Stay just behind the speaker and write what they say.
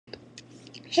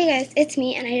Hey guys, it's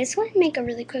me, and I just wanted to make a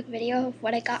really quick video of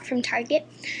what I got from Target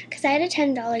because I had a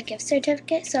 $10 gift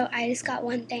certificate, so I just got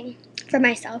one thing for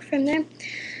myself from there.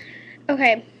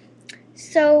 Okay,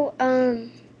 so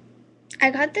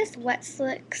I got this Wet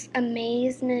Slicks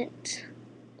Amazement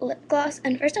lip gloss,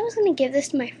 and first I was gonna give this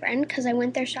to my friend because I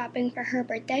went there shopping for her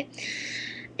birthday,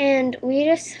 and we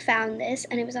just found this,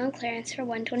 and it was on clearance for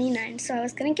 $1.29, so I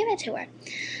was gonna give it to her.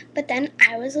 But then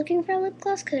I was looking for a lip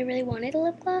gloss because I really wanted a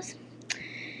lip gloss.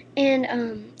 And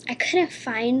I couldn't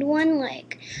find one.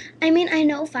 I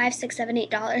know $5, $6, $7,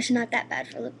 $8, not that bad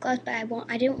for lip gloss, but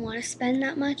I didn't want to spend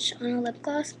that much on a lip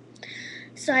gloss,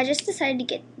 so I just decided to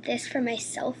get this for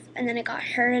myself. And then I got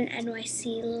her an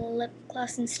NYC lip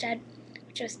gloss instead,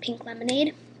 which was Pink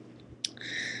Lemonade.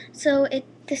 So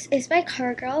this is by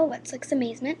CoverGirl, Wet Slicks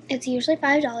Amazement. It's usually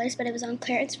 $5, but it was on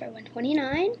clearance for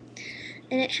 $1.29,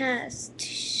 and it has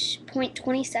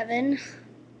 0.27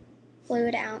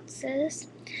 fluid ounces.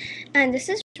 And this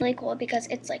is really cool because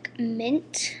it's like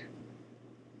mint.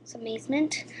 It's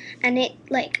amazement. And it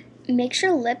makes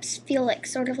your lips feel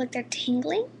sort of like they're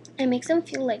tingling. It makes them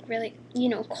feel really,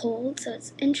 cold. So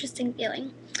it's interesting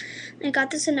feeling. And I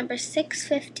got this in number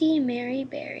 650 Mary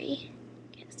Berry.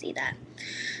 Can't see that.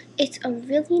 It's a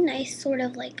really nice sort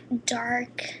of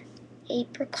dark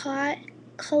apricot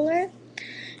color.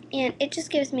 And it just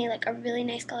gives me a really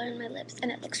nice color in my lips.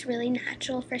 And it looks really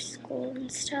natural for school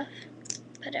and stuff.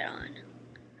 Put it on.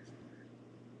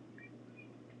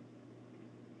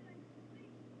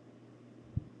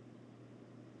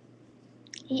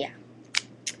 Yeah.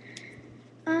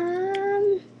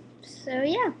 So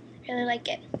yeah, I really like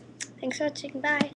it. Thanks for watching. Bye.